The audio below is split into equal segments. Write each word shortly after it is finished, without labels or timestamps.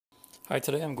Hi,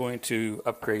 today I'm going to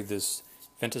upgrade this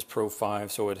Ventis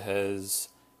Pro4 so it has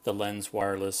the lens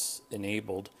wireless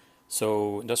enabled.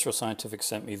 So Industrial Scientific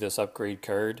sent me this upgrade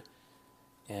card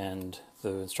and the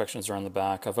instructions are on the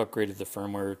back. I've upgraded the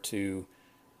firmware to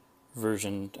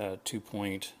version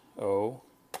 2.0. Oh,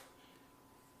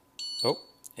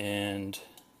 and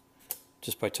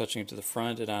just by touching it to the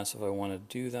front it asks if I want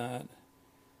to do that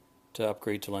to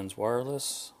upgrade to lens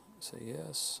wireless. Say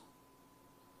yes.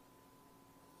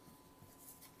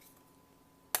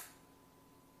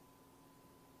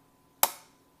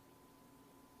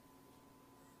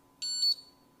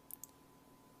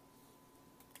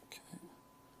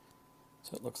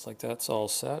 So it looks like that's all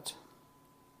set.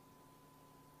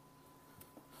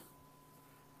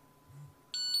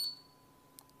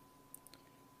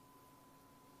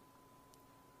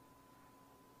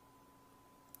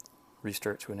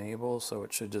 Restart to enable, so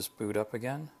it should just boot up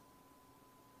again.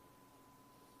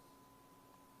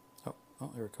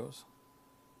 Oh, there it goes.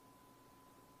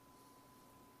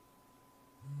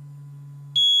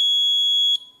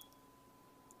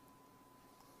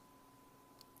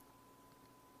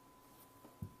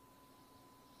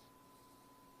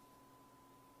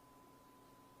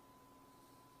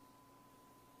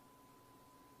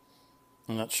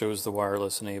 And that shows the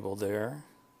wireless enabled there.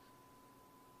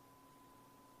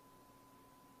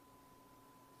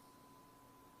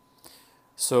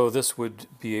 So this would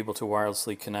be able to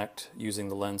wirelessly connect using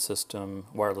the lens system,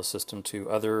 wireless system, to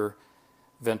other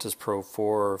Ventis Pro4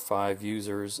 or 5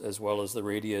 users, as well as the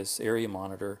radius area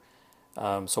monitor.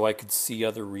 So I could see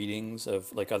other readings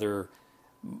of other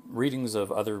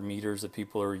meters that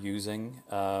people are using.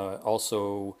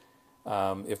 Also,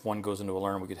 if one goes into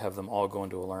alarm, we could have them all go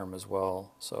into alarm as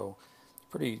well. So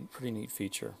pretty neat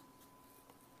feature.